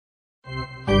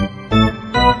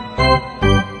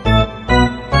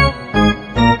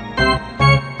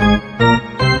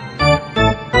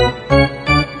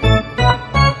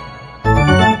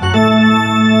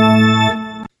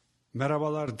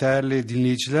değerli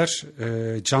dinleyiciler,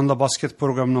 Can'la Basket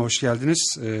programına hoş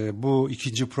geldiniz. Bu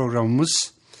ikinci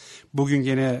programımız. Bugün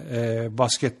yine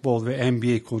basketbol ve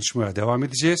NBA konuşmaya devam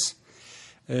edeceğiz.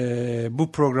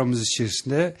 Bu programımız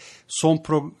içerisinde son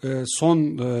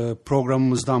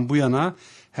programımızdan bu yana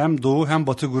hem Doğu hem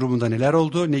Batı grubunda neler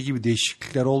oldu, ne gibi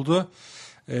değişiklikler oldu,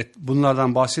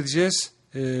 bunlardan bahsedeceğiz.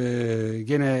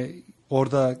 Gene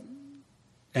orada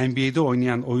NBA'de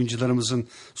oynayan oyuncularımızın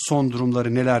son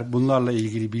durumları neler, bunlarla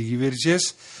ilgili bilgi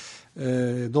vereceğiz.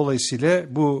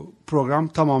 Dolayısıyla bu program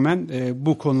tamamen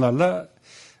bu konularla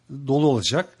dolu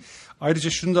olacak. Ayrıca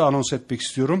şunu da anons etmek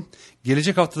istiyorum.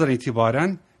 Gelecek haftadan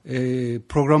itibaren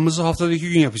programımızı haftada 2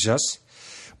 gün yapacağız.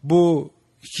 Bu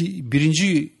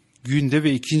birinci günde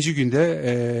ve ikinci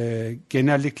günde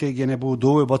genellikle gene bu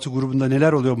Doğu ve Batı grubunda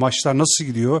neler oluyor, maçlar nasıl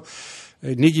gidiyor,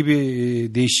 ne gibi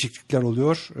değişiklikler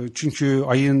oluyor? Çünkü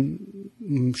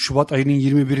Şubat ayının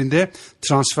 21'inde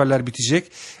transferler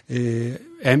bitecek.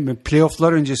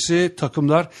 Playoff'lar öncesi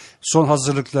takımlar son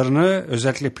hazırlıklarını,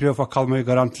 özellikle playoff'a kalmayı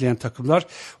garantileyen takımlar,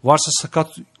 varsa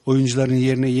sakat oyuncuların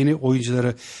yerine yeni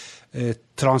oyuncuları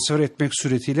transfer etmek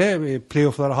suretiyle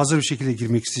playoff'lara hazır bir şekilde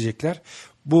girmek isteyecekler.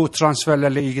 Bu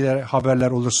transferlerle ilgili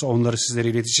haberler olursa onları sizlere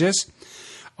ileteceğiz.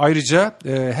 Ayrıca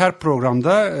her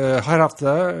programda, her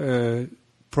hafta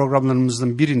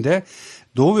programlarımızın birinde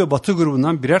Doğu ve Batı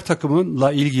grubundan birer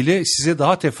takımla ilgili size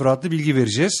daha teferruatlı bilgi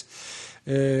vereceğiz.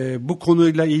 Bu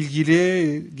konuyla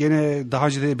ilgili gene daha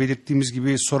önce de belirttiğimiz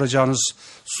gibi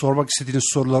sormak istediğiniz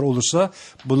sorular olursa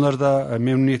bunları da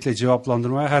memnuniyetle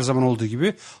cevaplandırmaya her zaman olduğu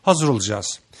gibi hazır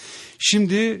olacağız.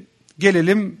 Şimdi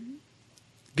gelelim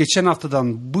geçen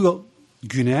haftadan bu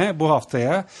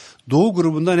haftaya Doğu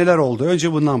grubunda neler oldu?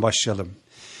 Önce bundan başlayalım.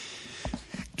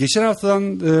 Geçen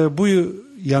haftadan bu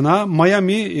yana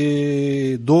Miami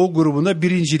Doğu grubunda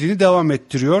birinciliğini devam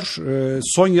ettiriyor.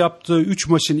 Son yaptığı 3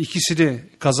 maçın 2'sini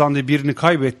kazandı, birini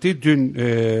kaybetti. Dün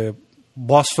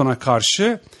Boston'a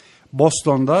karşı,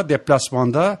 Boston'da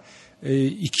deplasmanda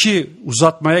 2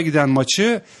 uzatmaya giden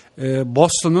maçı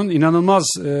Boston'un inanılmaz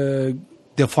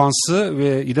defansı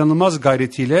ve inanılmaz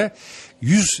gayretiyle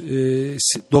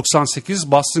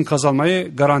 198 Boston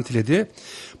kazanmayı garantiledi.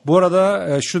 Bu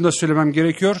arada şunu da söylemem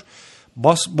gerekiyor.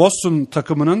 Boston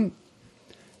takımının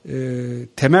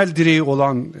temel direği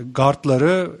olan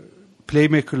guardları,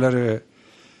 playmakerları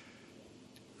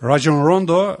Rajon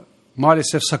Rondo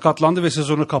maalesef sakatlandı ve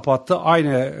sezonu kapattı.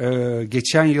 Aynı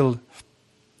geçen yıl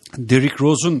Derrick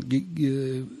Rose'un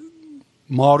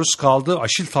maruz kaldığı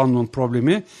Aşil tendon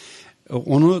problemi,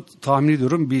 onu tahmin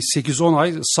ediyorum bir 8-10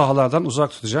 ay sahalardan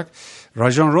uzak tutacak.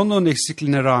 Rajon Rondo'nun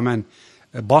eksikliğine rağmen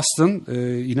Boston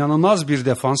inanılmaz bir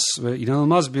defans ve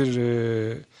inanılmaz bir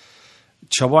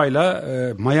çabayla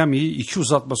Miami'yi 2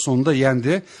 uzatma sonunda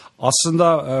yendi.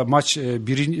 Aslında maç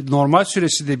normal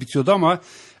süresinde bitiyordu ama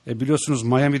biliyorsunuz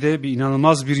Miami'de bir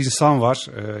inanılmaz bir insan var,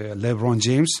 LeBron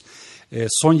James.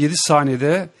 Son 7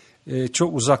 saniyede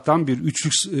çok uzaktan bir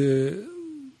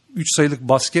 3 sayılık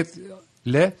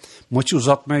basketle maçı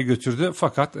uzatmaya götürdü.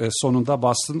 Fakat sonunda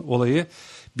Boston olayı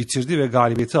bitirdi ve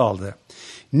galibiyeti aldı.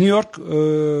 New York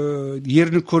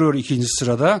yerini koruyor 2.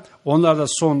 sırada. Onlar da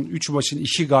son 3 maçın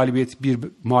 2 galibiyet 1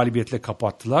 mağlubiyetle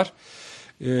kapattılar.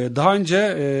 Daha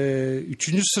önce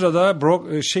 3. sırada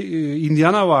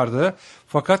Indiana vardı.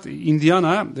 Fakat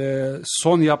Indiana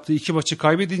son yaptığı 2 maçı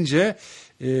kaybedince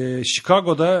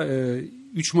Chicago'da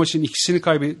 3 maçın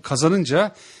 2'sini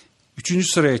kazanınca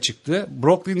 3. sıraya çıktı.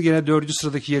 Brooklyn gene 4.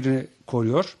 sıradaki yerini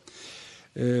koruyor.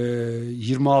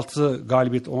 26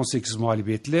 galibiyet 18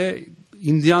 mağlubiyetle.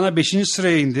 Indiana 5.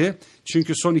 sıraya indi.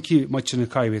 Çünkü son 2 maçını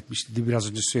kaybetmişti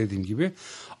biraz önce söylediğim gibi.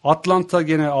 Atlanta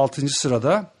gene 6.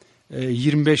 sırada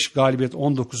 25 galibiyet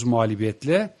 19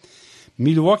 mağlubiyetle.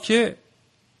 Milwaukee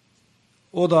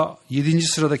o da 7.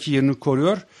 sıradaki yerini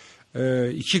koruyor.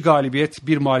 2 galibiyet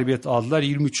 1 mağlubiyet aldılar.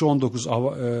 23-19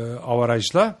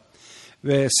 avarajla.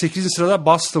 Ve 8. sırada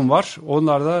Boston var.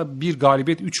 Onlar da 1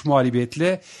 galibiyet 3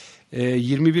 mağlubiyetle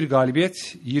 21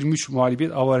 galibiyet 23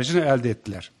 mağlubiyet avarajını elde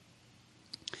ettiler.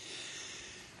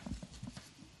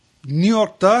 New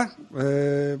York'ta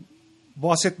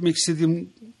bahsetmek istediğim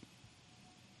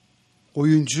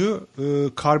oyuncu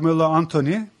Carmelo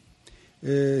Anthony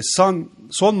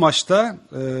son maçta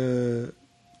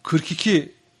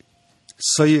 42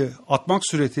 sayı atmak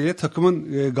suretiyle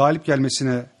takımın galip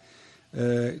gelmesine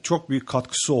çok büyük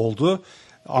katkısı oldu.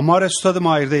 Amare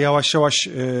Stoudemire'de yavaş yavaş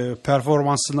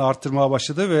performansını arttırmaya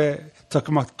başladı ve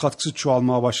takıma katkısı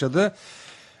çoğalmaya başladı.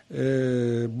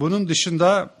 Bunun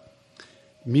dışında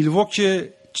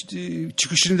Milwaukee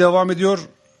çıkışını devam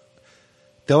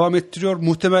ettiriyor.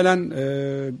 Muhtemelen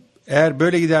Eğer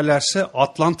böyle giderlerse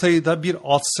Atlanta'yı da bir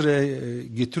alt sıraya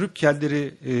getirip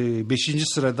kendileri 5.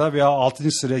 sırada veya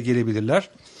 6. sıraya gelebilirler.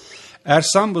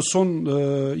 Ersam bu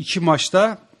son 2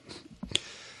 maçta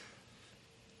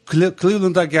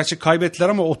Cleveland'a gerçi kaybettiler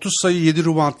ama 30 sayı 7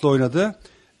 reboundla oynadı.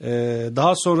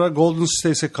 Daha sonra Golden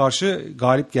State'e karşı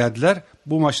galip geldiler.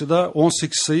 Bu maçta da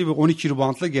 18 sayı ve 12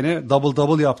 reboundla gene double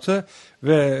double yaptı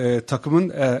ve takımın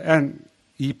en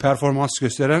iyi performans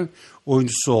gösteren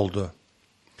oyuncusu oldu.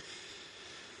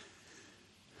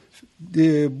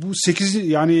 Bu 8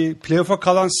 yani playoff'a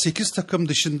kalan 8 takım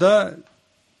dışında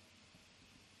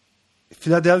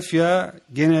Philadelphia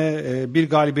gene bir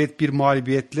galibiyet bir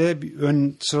mağlubiyetle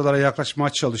ön sıralara yaklaşmaya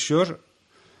çalışıyor.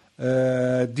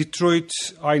 Detroit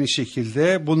aynı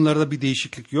şekilde. Bunlarda bir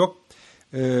değişiklik yok.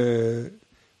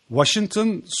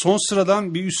 Washington son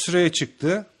sıradan bir üst sıraya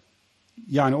çıktı.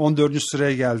 Yani 14.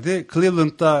 sıraya geldi.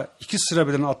 Cleveland'da 2 sıra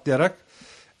birden atlayarak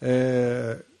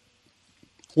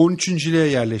 13.liğe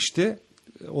yerleşti.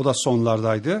 O da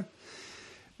sonlardaydı.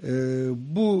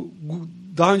 Bu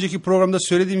daha önceki programda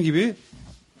söylediğim gibi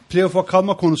playoff'a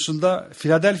kalma konusunda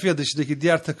Philadelphia dışındaki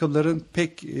diğer takımların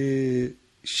pek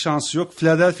şansı yok.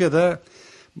 Philadelphia'da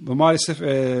maalesef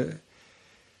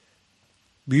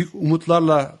büyük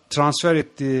umutlarla transfer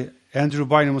ettiği Andrew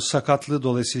Bynum'un sakatlığı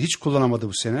dolayısıyla hiç kullanamadı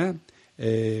bu sene.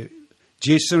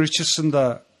 Jason Richardson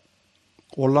da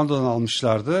Orlando'dan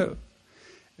almışlardı.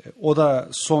 O da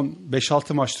son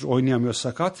 5-6 maçtır oynayamıyor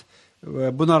sakat.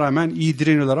 Buna rağmen iyi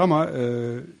direniyorlar ama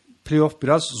playoff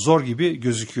biraz zor gibi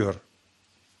gözüküyor.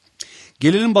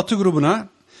 Gelelim Batı grubuna.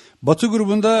 Batı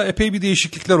grubunda epey bir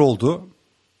değişiklikler oldu.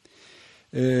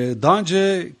 Daha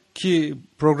önceki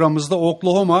programımızda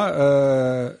Oklahoma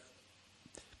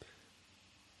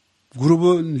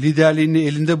grubun liderliğini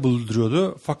elinde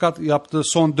bulunduruyordu. Fakat yaptığı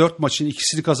son 4 maçın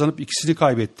ikisini kazanıp ikisini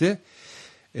kaybetti.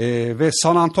 Ve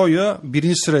San Antonio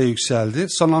 1. sıraya yükseldi.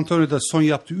 San Antonio da son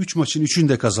yaptığı 3 maçın 3'ünü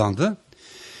de kazandı.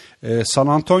 San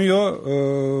Antonio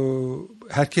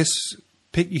herkes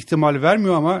pek ihtimal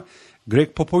vermiyor ama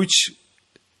Greg Popovich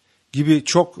gibi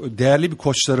çok değerli bir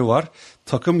koçları var.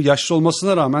 Takım yaşlı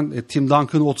olmasına rağmen Tim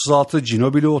Duncan 36,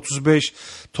 Ginobili 35,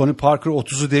 Tony Parker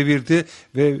 30'u devirdi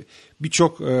ve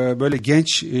birçok böyle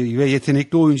genç ve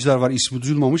yetenekli oyuncular var, ismi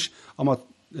duyulmamış ama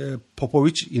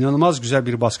Popovich inanılmaz güzel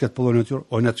bir basketbol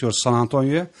oynatıyor San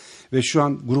Antonio'ya ve şu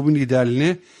an grubun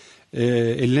liderliğini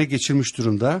eline geçirmiş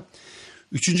durumda.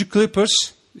 3.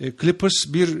 Clippers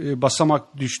bir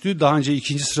basamak düştü. Daha önce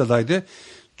 2. sıradaydı.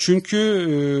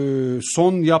 Çünkü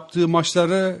son yaptığı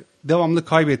maçları devamlı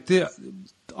kaybetti.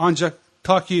 Ancak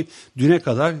ta ki düne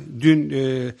kadar dün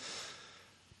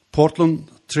Portland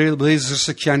Trail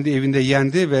Blazers'ı kendi evinde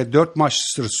yendi ve 4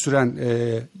 maçtır süren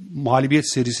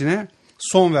mağlubiyet serisine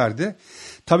son verdi.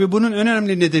 Tabii bunun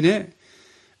önemli nedeni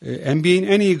NBA'in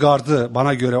en iyi gardı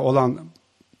bana göre olan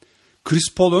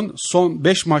Chris Paul'un son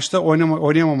 5 maçta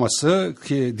oynayamaması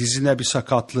ki dizinde bir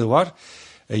sakatlığı var.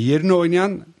 Yerine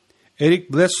oynayan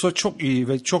Eric Bledsoe çok iyi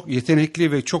ve çok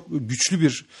yetenekli ve çok güçlü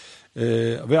bir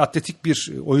ve atletik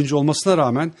bir oyuncu olmasına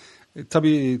rağmen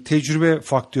tabii tecrübe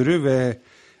faktörü ve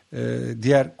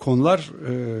diğer konular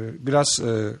biraz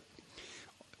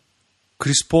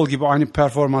Chris Paul gibi aynı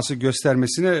performansı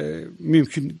göstermesine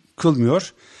mümkün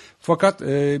kılmıyor. Fakat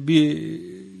bir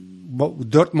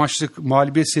 4 maçlık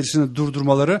mağlubiyet serisini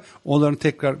durdurmaları onların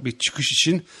tekrar bir çıkış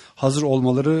için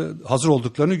hazır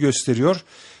olduklarını gösteriyor.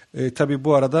 Tabii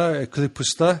bu arada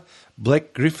Clippers'ta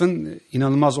Black Griffin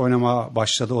inanılmaz oynamaya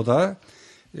başladı o da.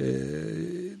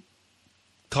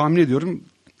 Tahmin ediyorum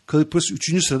Clippers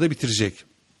 3. sırada bitirecek.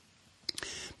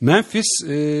 Memphis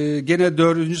gene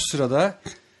 4. sırada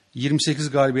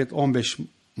 28 galibiyet 15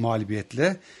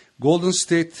 mağlubiyetle. Golden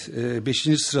State 5.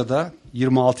 sırada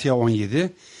 26'ya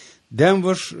 17.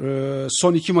 Denver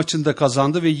son 2 maçında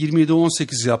kazandı ve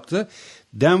 27-18 yaptı.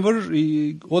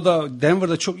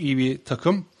 Denver'da çok iyi bir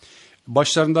takım.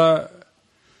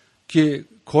 Başlarındaki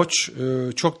koç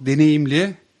çok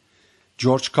deneyimli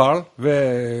George Karl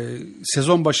ve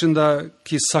sezon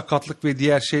başındaki sakatlık ve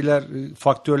diğer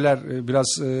faktörler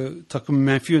biraz takımı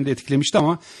menfi yönde etkilemişti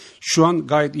ama şu an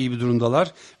gayet iyi bir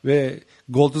durumdalar ve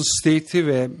Golden State'i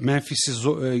ve Memphis'i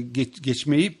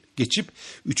geçip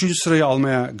 3. sırayı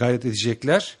almaya gayret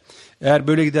edecekler. Eğer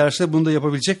böyle giderse bunu da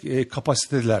yapabilecek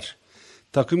kapasiteler.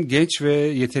 Takım genç ve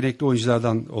yetenekli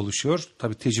oyunculardan oluşuyor.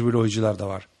 Tabii tecrübeli oyuncular da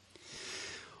var.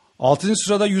 6.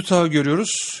 sırada Utah'ı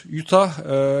görüyoruz. Utah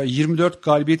 24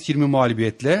 galibiyet 20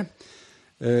 mağlubiyetle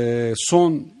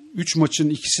son 3 maçın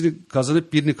 2'sini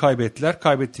kazanıp 1'ini kaybettiler.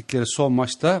 Kaybettikleri son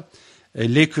maçta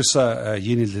Lakers'a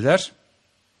yenildiler.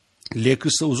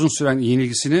 Lakers'a uzun süren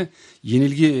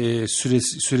yenilgi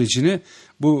sürecini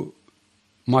bu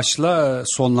maçla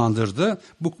sonlandırdı.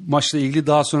 Bu maçla ilgili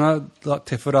daha sonra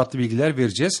teferruatlı bilgiler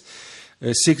vereceğiz.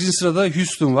 8. sırada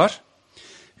Houston var.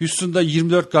 Houston'da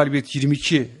 24 galibiyet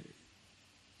 22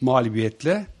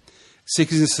 mağlubiyetle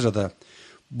 8. sırada.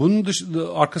 Bunun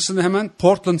dışında arkasında hemen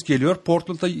Portland geliyor.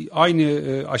 Portland'da aynı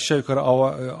aşağı yukarı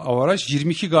avaraj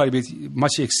 22 galibiyet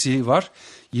maç eksiği var.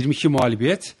 22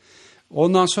 mağlubiyet.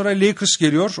 Ondan sonra Lakers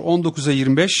geliyor 19'a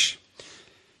 25.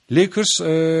 Lakers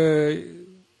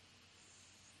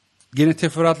gene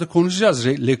teferruatlı konuşacağız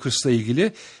Lakers'la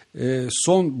ilgili.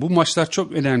 Bu maçlar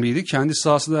çok önemliydi. Kendi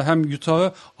sahasında hem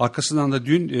Utah'ı arkasından da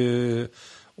dün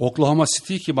Oklahoma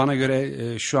City ki bana göre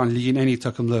şu an ligin en iyi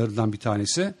takımlarından bir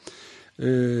tanesi.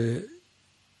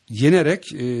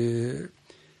 Yenerek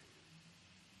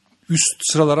üst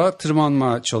sıralara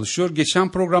tırmanmaya çalışıyor.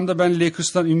 Geçen programda ben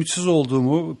Lakers'tan ümitsiz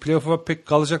olduğumu, playoff'a pek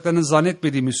kalacaklarını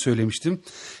zannetmediğimi söylemiştim.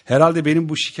 Herhalde benim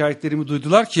bu şikayetlerimi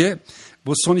duydular ki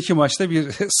bu son 2 maçta bir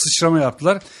sıçrama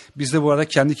yaptılar. Biz de bu arada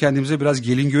kendi kendimize biraz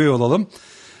gelin göğe olalım.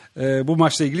 Bu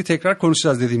maçla ilgili tekrar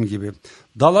konuşacağız dediğim gibi.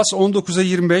 Dallas 19'a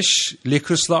 25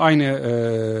 Lakers'la aynı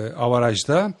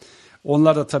avarajda.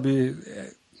 Onlar da tabii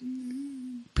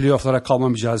playoff'lara kalma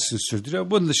mücadelesini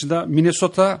sürdürüyor. Bunun dışında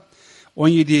Minnesota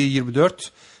 17'ye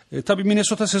 24. Tabii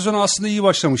Minnesota sezonu aslında iyi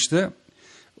başlamıştı.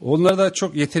 Onlarda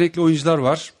çok yetenekli oyuncular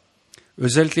var.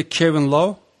 Özellikle Kevin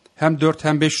Love hem 4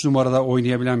 hem 5 numarada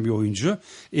oynayabilen bir oyuncu.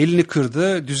 Elini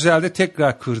kırdı, düzeldi,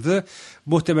 tekrar kırdı.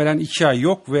 Muhtemelen 2 ay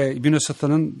yok ve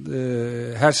Minnesota'nın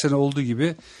her sene olduğu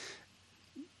gibi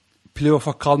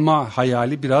playoff'a kalma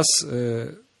hayali biraz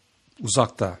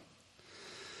uzakta.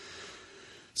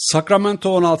 Sacramento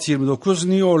 16-29,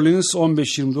 New Orleans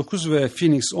 15-29 ve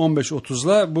Phoenix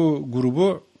 15-30'la bu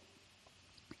grubu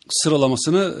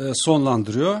sıralamasını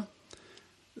sonlandırıyor.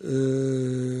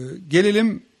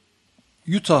 Gelelim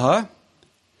Utah'a.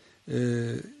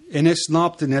 Enes ne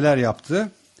yaptı, neler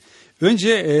yaptı?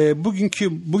 Önce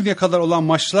bugüne kadar olan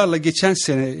maçlarla geçen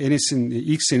sene Enes'in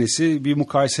ilk senesi bir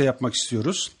mukayese yapmak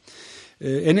istiyoruz.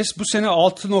 Enes bu sene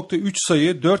 6.3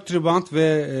 sayı, 4 rebound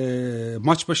ve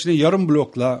maç başına yarım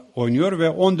blokla oynuyor ve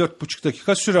 14,5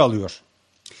 dakika süre alıyor.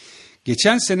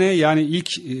 Geçen sene yani ilk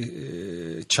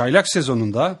çaylak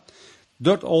sezonunda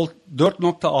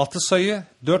 4.6 sayı,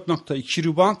 4.2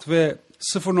 rebound ve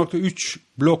 0.3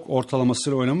 blok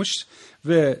ortalamasıyla oynamış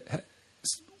ve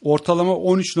ortalama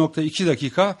 13.2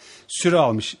 dakika süre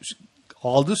almış.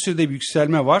 Aldığı sürede bir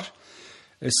yükselme var.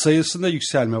 Sayısında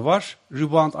yükselme var.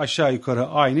 Rebound aşağı yukarı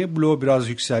aynı. Bloğu biraz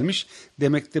yükselmiş.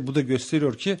 Demek de bu da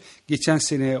gösteriyor ki geçen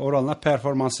seneye oranla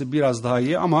performansı biraz daha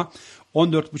iyi ama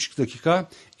 14,5 dakika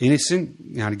Enes'in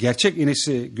yani gerçek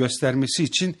Enes'i göstermesi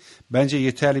için bence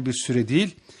yeterli bir süre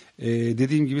değil.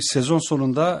 Dediğim gibi sezon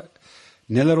sonunda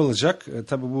neler olacak?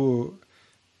 Tabii bu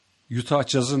Utah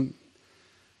Jazz'ın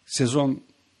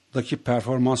sezondaki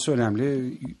performansı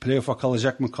önemli. Playoff'a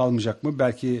kalacak mı kalmayacak mı?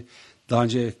 Belki daha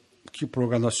önceki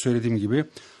programda söylediğim gibi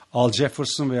Al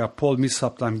Jefferson veya Paul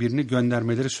Millsap'tan birini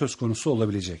göndermeleri söz konusu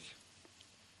olabilecek.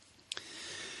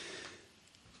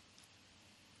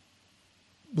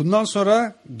 Bundan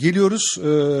sonra geliyoruz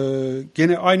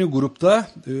gene aynı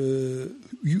grupta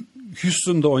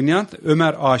Houston'da oynayan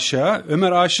Ömer Aşık'a.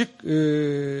 Ömer Aşık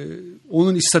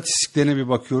onun istatistiklerine bir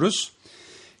bakıyoruz.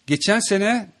 Geçen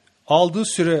sene aldığı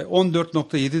süre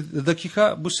 14.7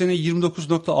 dakika, bu sene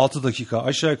 29.6 dakika.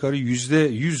 Aşağı yukarı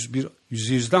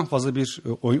 %100'den fazla bir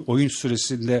oyun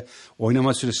süresinde,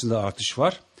 oynama süresinde artış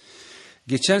var.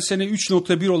 Geçen sene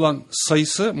 3.1 olan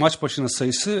sayısı, maç başına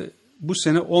sayısı bu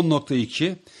sene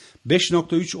 10.2.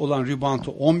 5.3 olan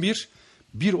reboundu 11.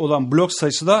 1 olan blok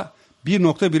sayısı da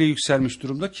 1.1'e yükselmiş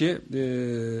durumda ki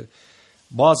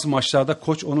bazı maçlarda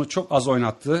koç onu çok az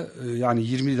oynattı. Yani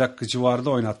 20 dakika civarında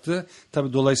oynattı.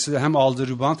 Tabii dolayısıyla hem aldığı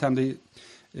rebound hem de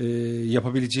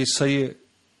yapabileceği sayı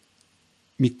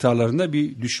miktarlarında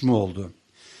bir düşme oldu.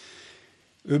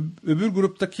 Öbür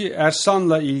gruptaki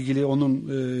Ersan'la ilgili onun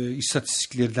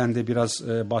istatistiklerinden de biraz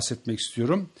bahsetmek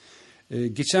istiyorum.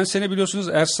 Geçen sene biliyorsunuz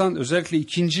Ersan özellikle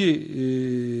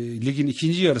ligin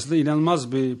ikinci yarısında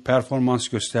inanılmaz bir performans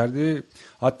gösterdi.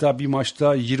 Hatta bir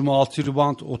maçta 26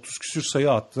 rebound 30 küsür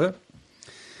sayı attı.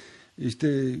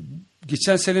 İşte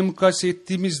geçen sene mukayese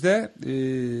ettiğimizde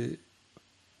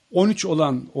 13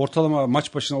 olan ortalama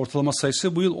maç başına ortalama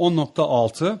sayısı bu yıl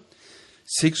 10.6.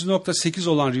 8.8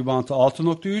 olan reboundu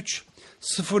 6.3.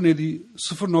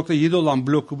 0.7 olan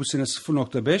bloku bu sene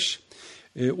 0.5.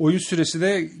 Oyun süresi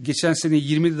de geçen sene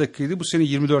 20 dakikaydı, bu sene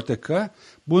 24 dakika.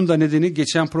 Bunun da nedeni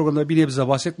geçen programda bir nebze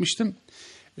bahsetmiştim.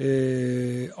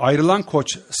 Ayrılan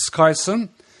koç Skys'ın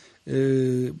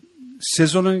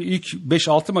sezonun ilk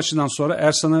 5-6 maçından sonra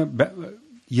Ersan'ı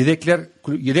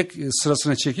yedek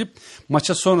sırasına çekip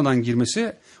maça sonradan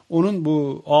girmesi onun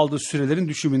bu aldığı sürelerin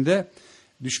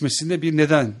düşmesinde bir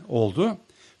neden oldu.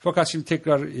 Fakat şimdi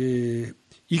tekrar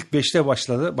ilk 5'te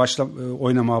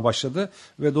oynamaya başladı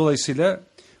ve dolayısıyla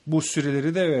bu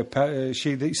süreleri de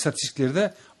ve istatistikleri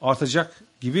de artacak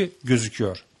gibi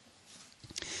gözüküyor.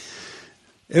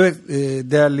 Evet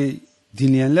değerli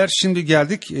dinleyenler, şimdi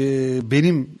geldik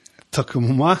benim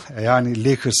takımıma, yani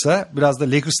Lakers'a. Biraz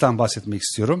da Lakers'tan bahsetmek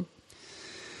istiyorum.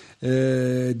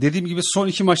 Dediğim gibi son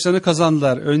 2 maçlarını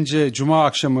kazandılar. Önce Cuma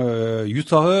akşamı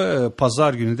Utah'ı,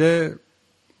 Pazar günü de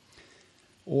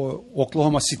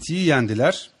Oklahoma City'yi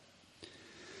yendiler.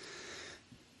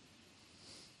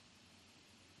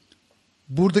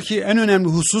 Buradaki en önemli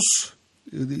husus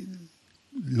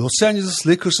Los Angeles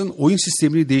Lakers'ın oyun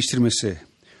sistemini değiştirmesi.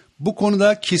 Bu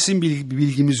konuda kesin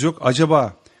bilgimiz yok.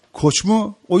 Acaba koç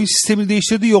mu oyun sistemini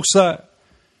değiştirdi, yoksa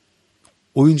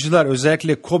oyuncular,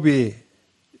 özellikle Kobe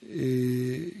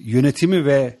yönetimi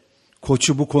ve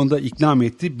koçu bu konuda ikna mı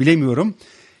etti bilemiyorum.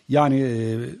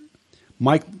 Yani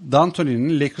Mike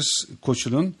D'Antoni'nin, Lakers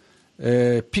koçunun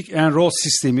pick and roll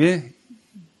sistemi,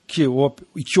 ki o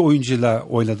 2 oyuncuyla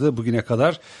oynadı bugüne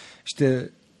kadar. İşte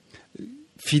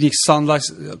Phoenix Suns'la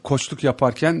koçluk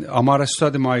yaparken Amara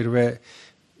Stoudemire ve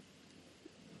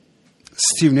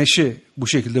Steve Nash'i bu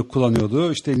şekilde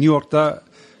kullanıyordu. İşte New York'ta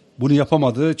bunu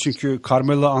yapamadı çünkü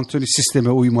Carmelo Anthony sisteme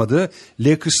uymadı.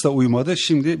 Lakers'ta uymadı.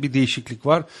 Şimdi bir değişiklik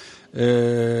var.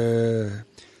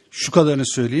 Şu kadarını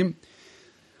söyleyeyim.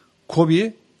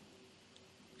 Kobe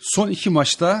son 2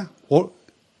 maçta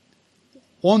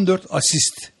 14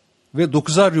 asist ve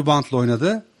 9'ar reboundla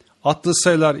oynadı. Attığı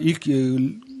sayılar ilk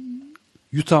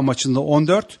Utah maçında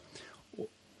 14,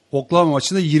 Oklahoma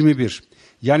maçında 21.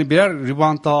 Yani birer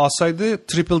rebound daha alsaydı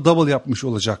triple double yapmış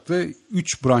olacaktı.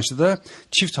 3 branşta da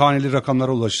çift haneli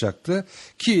rakamlara ulaşacaktı.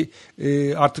 Ki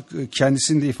artık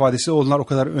kendisinin de ifadesi, onlar o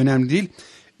kadar önemli değil.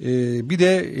 Bir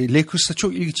de Lakers'ta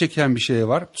çok ilgi çeken bir şey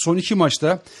var. Son 2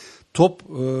 maçta top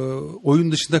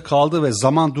oyun dışında kaldı ve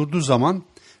zaman durduğu zaman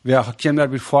veya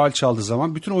hakemler bir faul çaldığı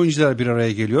zaman bütün oyuncular bir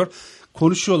araya geliyor.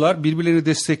 Konuşuyorlar, birbirlerini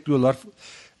destekliyorlar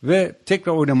ve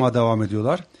tekrar oynamaya devam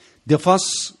ediyorlar.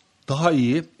 Defans daha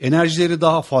iyi, enerjileri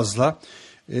daha fazla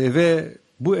ve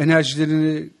bu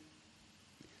enerjilerini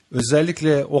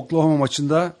özellikle Oklahoma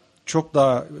maçında çok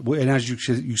daha bu enerji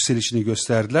yükselişini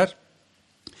gösterdiler.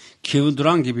 Kevin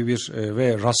Durant gibi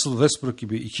ve Russell Westbrook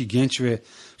gibi 2 genç ve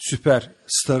süper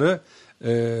starı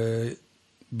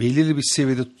belirli bir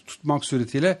seviyede tutmak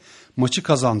suretiyle maçı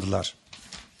kazandılar.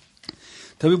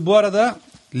 Tabii bu arada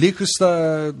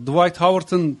Lakers'ta Dwight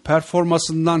Howard'ın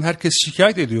performansından herkes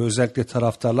şikayet ediyor, özellikle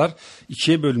taraftarlar.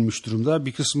 2'ye bölünmüş durumda.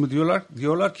 Bir kısmı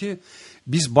diyorlar ki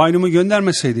biz Bynum'u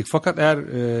göndermeseydik, fakat eğer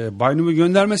Bynum'u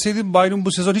göndermeseydik, Bynum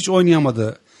bu sezon hiç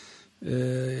oynayamadı.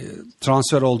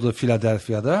 Transfer oldu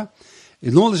Philadelphia'da.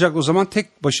 Ne olacak o zaman?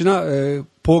 Tek başına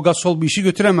Pau Gasol bir işi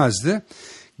götüremezdi.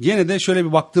 Gene de şöyle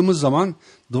bir baktığımız zaman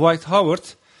Dwight Howard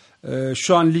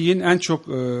şu an ligin en çok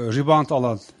rebound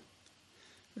alan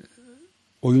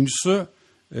oyuncusu.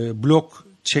 Blok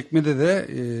çekmede de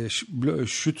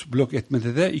şut blok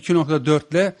etmede de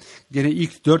 2.4 ile gene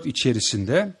ilk 4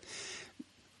 içerisinde.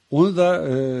 Onu da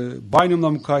Bynum'la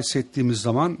mukayese ettiğimiz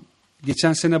zaman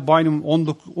geçen sene Bynum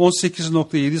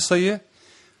 18.7 sayı,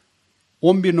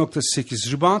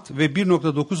 11.8 rebound ve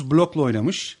 1.9 blokla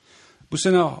oynamış. Bu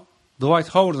sene Dwight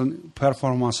Howard'ın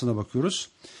performansına bakıyoruz.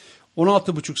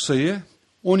 16.5 sayı,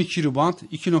 12 rebound,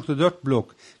 2.4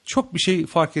 blok. Çok bir şey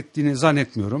fark ettiğini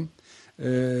zannetmiyorum.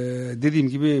 Dediğim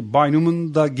gibi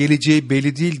Bynum'un da geleceği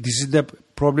belli değil. Dizide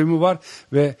problemi var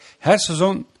ve her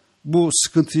sezon bu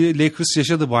sıkıntıyı Lakers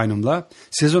yaşadı Bynum'la.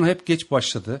 Sezon hep geç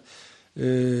başladı.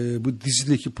 Bu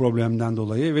dizideki problemden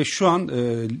dolayı ve şu an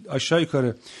aşağı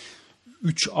yukarı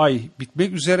 3 ay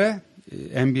bitmek üzere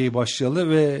NBA başlayalı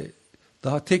ve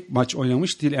daha tek maç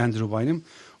oynamış değil Andrew Bynum.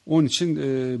 Onun için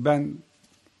ben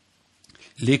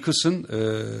Lakers'ın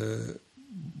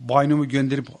Bynum'u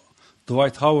gönderip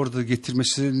Dwight Howard'ı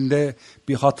getirmesinde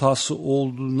bir hatası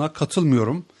olduğuna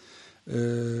katılmıyorum.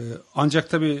 Ancak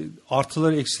tabii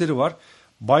artıları eksileri var.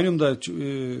 Bynum da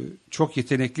çok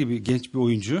yetenekli bir genç bir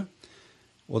oyuncu.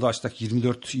 O da işte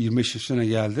 24-25 yaşına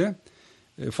geldi.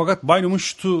 Fakat Bynum'un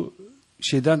şutu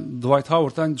Dwight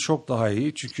Howard'dan çok daha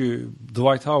iyi. Çünkü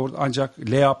Dwight Howard ancak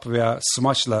layup veya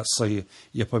smaçla sayı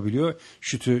yapabiliyor.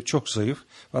 Şutu çok zayıf.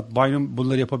 Fakat Bynum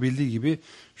bunları yapabildiği gibi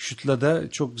şutla da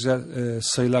çok güzel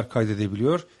sayılar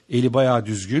kaydedebiliyor. Eli bayağı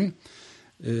düzgün.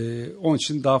 Onun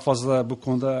için daha fazla bu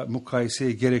konuda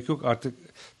mukayeseye gerek yok. Artık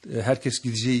herkes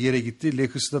gideceği yere gitti.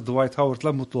 Lakers'da Dwight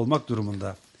Howard'la mutlu olmak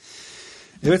durumunda.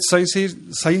 Evet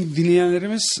sayın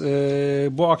dinleyenlerimiz,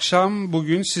 bu akşam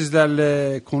bugün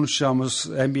sizlerle konuşacağımız,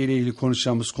 NBA ile ilgili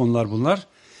konuşacağımız konular bunlar.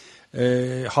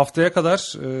 Haftaya kadar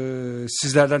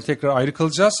sizlerden tekrar ayrı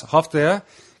kalacağız. Haftaya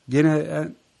gene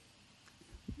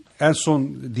en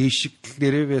son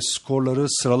değişiklikleri ve skorları,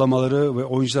 sıralamaları ve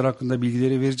oyuncular hakkında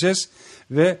bilgileri vereceğiz.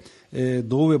 Ve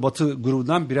Doğu ve Batı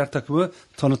grubundan birer takımı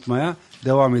tanıtmaya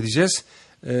devam edeceğiz.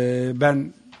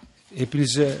 Ben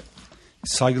hepinize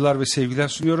saygılar ve sevgiler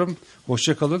sunuyorum.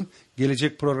 Hoşça kalın.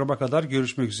 Gelecek programa kadar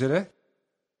görüşmek üzere.